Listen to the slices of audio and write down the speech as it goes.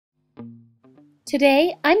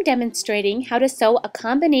Today, I'm demonstrating how to sew a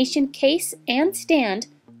combination case and stand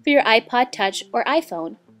for your iPod Touch or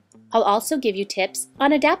iPhone. I'll also give you tips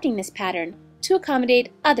on adapting this pattern to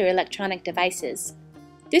accommodate other electronic devices.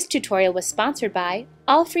 This tutorial was sponsored by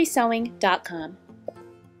allfreesewing.com.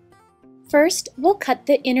 First, we'll cut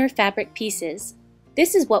the inner fabric pieces.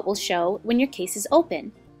 This is what will show when your case is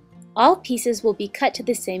open. All pieces will be cut to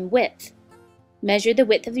the same width. Measure the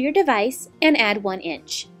width of your device and add 1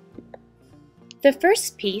 inch. The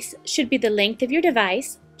first piece should be the length of your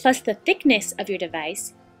device plus the thickness of your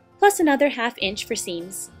device plus another ½ inch for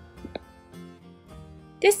seams.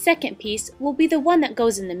 This second piece will be the one that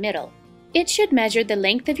goes in the middle. It should measure the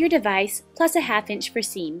length of your device plus a ½ inch for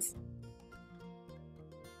seams.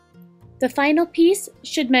 The final piece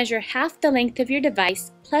should measure half the length of your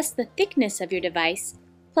device plus the thickness of your device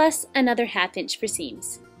plus another ½ inch for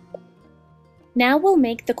seams. Now we'll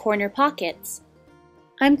make the corner pockets.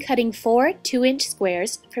 I'm cutting 4 2-inch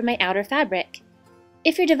squares for my outer fabric.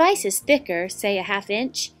 If your device is thicker, say a ½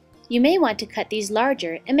 inch, you may want to cut these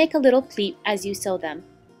larger and make a little pleat as you sew them.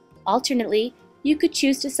 Alternately, you could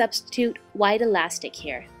choose to substitute white elastic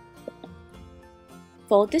here.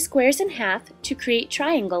 Fold the squares in half to create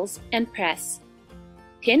triangles and press.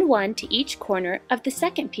 Pin one to each corner of the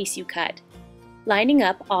second piece you cut, lining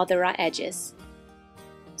up all the raw edges.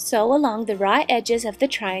 Sew along the raw edges of the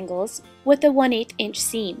triangles with a 1/8 inch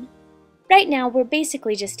seam. Right now we're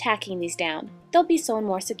basically just tacking these down. They'll be sewn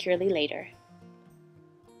more securely later.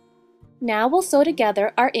 Now we'll sew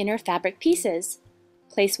together our inner fabric pieces.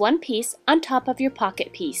 Place one piece on top of your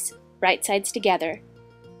pocket piece, right sides together.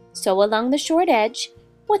 Sew along the short edge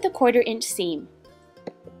with a 1/4 inch seam.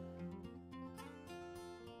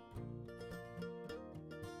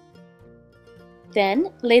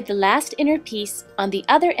 Then, lay the last inner piece on the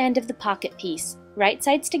other end of the pocket piece, right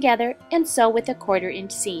sides together, and sew with a 1/4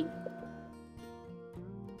 inch seam.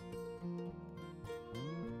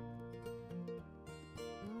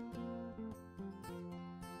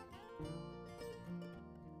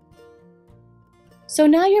 So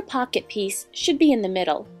now your pocket piece should be in the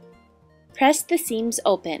middle. Press the seams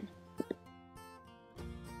open.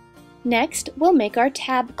 Next, we'll make our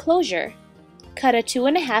tab closure. Cut a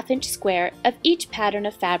 2½ inch square of each pattern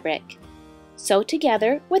of fabric. Sew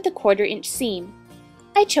together with a 1/4 inch seam.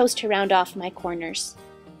 I chose to round off my corners.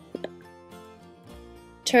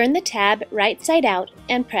 Turn the tab right side out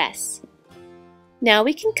and press. Now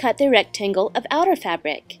we can cut the rectangle of outer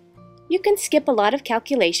fabric. You can skip a lot of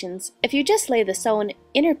calculations if you just lay the sewn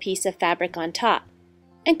inner piece of fabric on top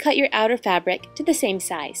and cut your outer fabric to the same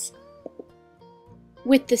size.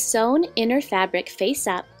 With the sewn inner fabric face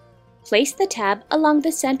up, place the tab along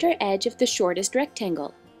the center edge of the shortest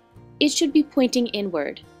rectangle. It should be pointing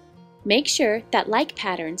inward. Make sure that like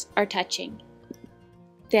patterns are touching.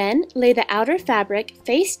 Then lay the outer fabric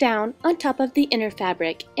face down on top of the inner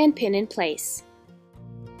fabric and pin in place.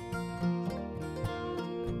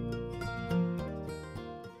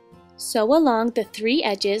 Sew along the 3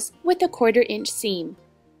 edges with a 1/4 inch seam,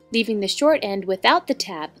 leaving the short end without the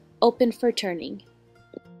tab open for turning.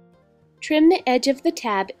 Trim the edge of the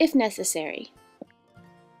tab if necessary.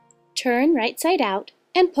 Turn right side out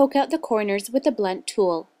and poke out the corners with a blunt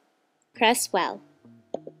tool. Press well.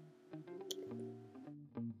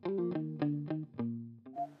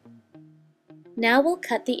 Now we'll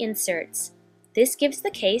cut the inserts. This gives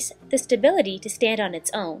the case the stability to stand on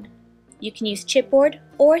its own. You can use chipboard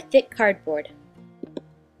or thick cardboard.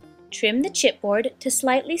 Trim the chipboard to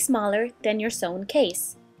slightly smaller than your sewn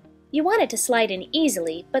case. You want it to slide in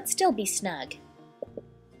easily, but still be snug.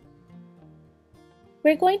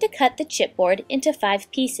 We're going to cut the chipboard into 5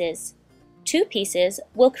 pieces. 2 pieces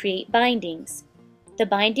will create bindings. The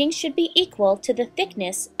bindings should be equal to the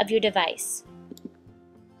thickness of your device.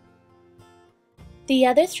 The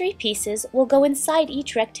other 3 pieces will go inside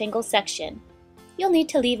each rectangle section. You'll need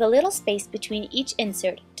to leave a little space between each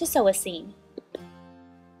insert to sew a seam.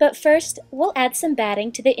 But first, we'll add some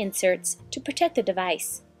batting to the inserts to protect the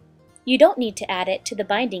device. You don't need to add it to the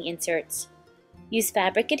binding inserts. Use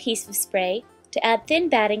fabric adhesive spray to add thin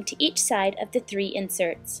batting to each side of the 3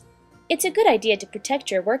 inserts. It's a good idea to protect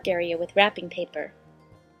your work area with wrapping paper.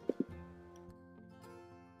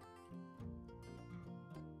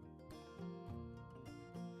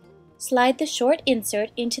 Slide the short insert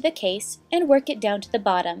into the case and work it down to the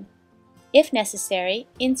bottom. If necessary,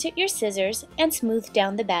 insert your scissors and smooth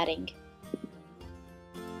down the batting.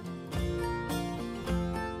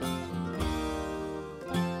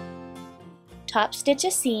 Top stitch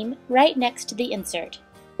a seam right next to the insert.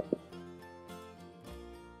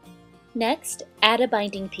 Next, add a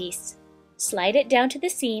binding piece. Slide it down to the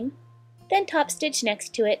seam, then top stitch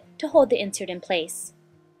next to it to hold the insert in place.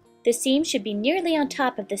 The seam should be nearly on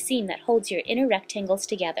top of the seam that holds your inner rectangles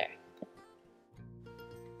together.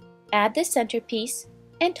 Add the center piece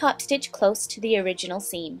and top stitch close to the original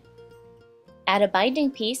seam. Add a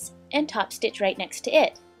binding piece and top stitch right next to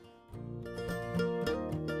it.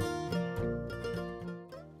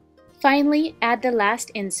 Finally, add the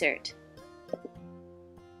last insert.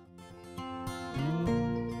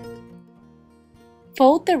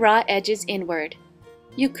 Fold the raw edges inward.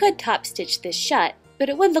 You could top stitch this shut, but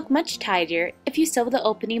it would look much tidier if you sew the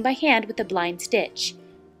opening by hand with a blind stitch.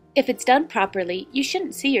 If it's done properly, you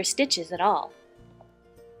shouldn't see your stitches at all.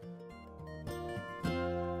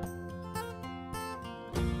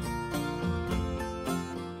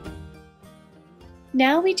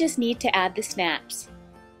 Now we just need to add the snaps.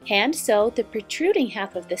 Hand sew the protruding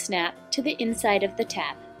half of the snap to the inside of the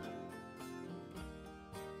tab.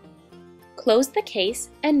 Close the case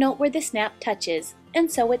and note where the snap touches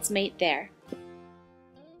and sew its mate there.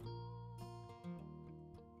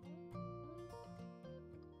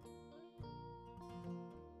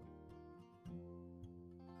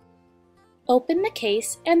 Open the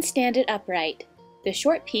case and stand it upright. The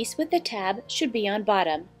short piece with the tab should be on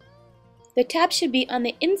bottom. The tab should be on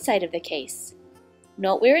the inside of the case.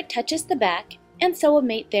 Note where it touches the back and sew a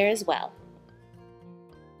mate there as well.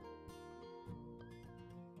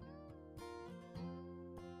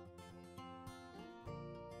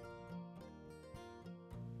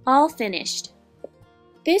 All finished.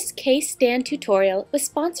 This case stand tutorial was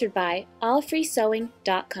sponsored by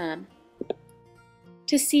allfreesewing.com.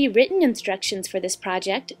 To see written instructions for this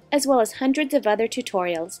project, as well as hundreds of other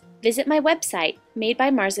tutorials, visit my website,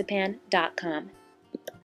 madebymarzipan.com.